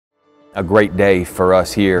A great day for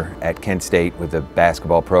us here at Kent State with the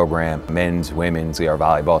basketball program, men's, women's, our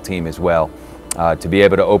volleyball team as well. To be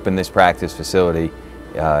able to open this practice facility,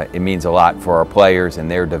 it means a lot for our players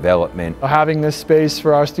and their development. Having this space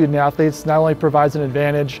for our student athletes not only provides an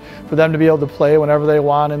advantage for them to be able to play whenever they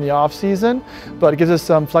want in the off season, but it gives us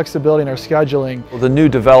some flexibility in our scheduling. Well, the new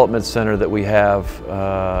development center that we have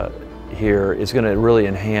here is going to really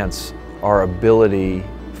enhance our ability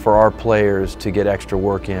for our players to get extra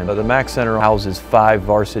work in. The MAC Center houses 5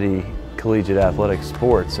 varsity collegiate athletic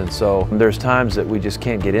sports, and so there's times that we just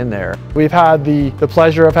can't get in there. We've had the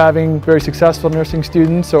pleasure of having very successful nursing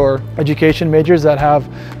students or education majors that have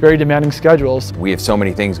very demanding schedules. We have so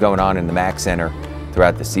many things going on in the MAC Center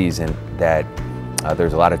throughout the season that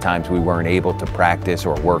there's a lot of times we weren't able to practice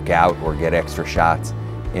or work out or get extra shots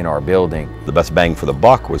in our building. The best bang for the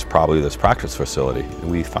buck was probably this practice facility.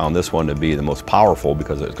 We found this one to be the most powerful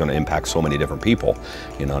because it's going to impact so many different people.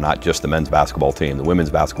 You know, not just the men's basketball team, the women's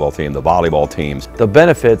basketball team, the volleyball teams. The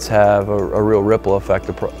benefits have a real ripple effect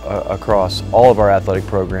across all of our athletic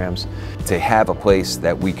programs. To have a place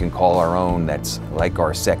that we can call our own, that's like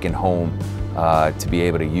our second home, to be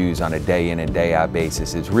able to use on a day in and day out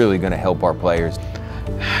basis is really going to help our players.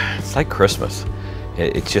 It's like Christmas.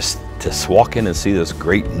 It's just to walk in and see this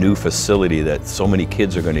great new facility that so many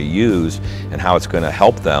kids are going to use and how it's going to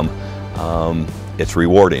help them. It's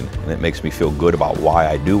rewarding, and it makes me feel good about why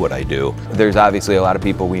I do what I do. There's obviously a lot of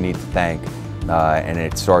people we need to thank, and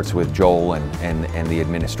it starts with Joel and the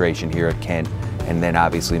administration here at Kent, and then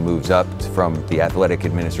obviously moves up from the athletic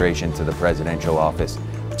administration to the presidential office.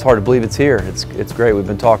 It's hard to believe it's here. It's great. We've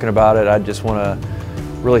been talking about it. I just want to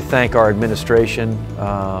really thank our administration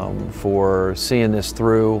for seeing this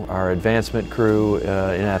through, our advancement crew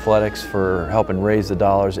in athletics for helping raise the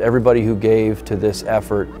dollars. Everybody who gave to this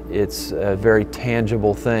effort, it's a very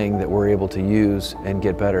tangible thing that we're able to use and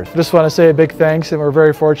get better. I just want to say a big thanks, and we're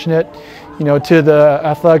very fortunate, you know, to the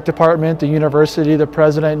athletic department, the university, the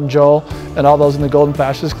president and Joel, and all those in the Golden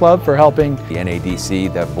Fascist Club for helping. The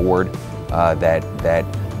NADC, the board that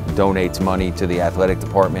donates money to the athletic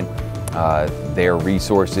department, their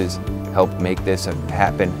resources helped make this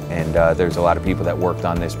happen, and there's a lot of people that worked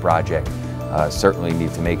on this project. Certainly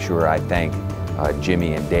need to make sure I thank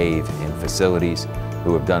Jimmy and Dave in facilities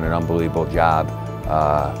who have done an unbelievable job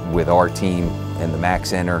with our team and the MAC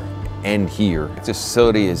Center and here. This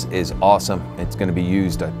facility is awesome. It's going to be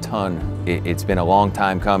used a ton. It's been a long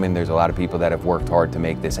time coming. There's a lot of people that have worked hard to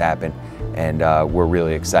make this happen, and we're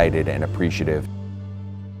really excited and appreciative.